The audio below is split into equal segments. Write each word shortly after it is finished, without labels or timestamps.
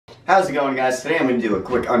How's it going, guys? Today I'm going to do a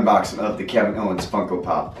quick unboxing of the Kevin Owens Funko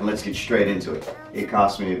Pop, and let's get straight into it. It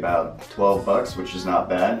cost me about 12 bucks, which is not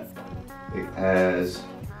bad. It has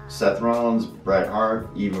Seth Rollins, Bret Hart,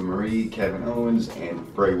 Eva Marie, Kevin Owens,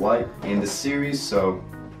 and Bray Wyatt in the series. So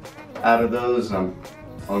out of those, I'm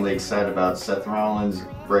only excited about Seth Rollins,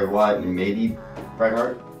 Bray Wyatt, and maybe Bret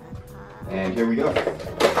Hart. And here we go.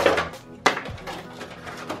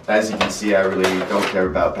 As you can see, I really don't care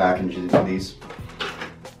about packaging these.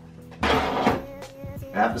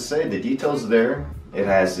 I have to say, the details there. It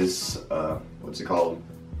has this, what's it called?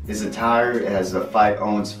 His attire. It has a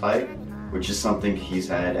Owens fight, which is something he's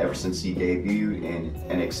had ever since he debuted in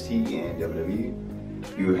NXT and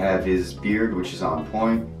WWE. You have his beard, which is on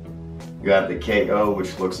point. You have the KO,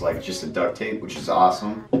 which looks like just a duct tape, which is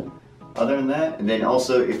awesome. Other than that, and then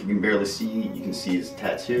also, if you can barely see, you can see his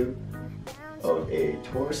tattoo of a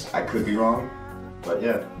Taurus. I could be wrong, but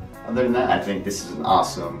yeah. Other than that, I think this is an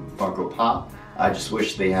awesome Funko Pop. I just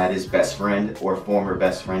wish they had his best friend or former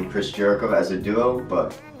best friend Chris Jericho as a duo,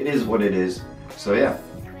 but it is what it is. So yeah.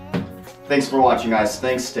 Thanks for watching, guys.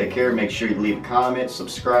 Thanks, take care. Make sure you leave a comment,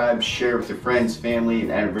 subscribe, share with your friends, family,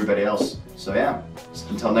 and everybody else. So yeah,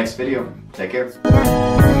 until next video, take care.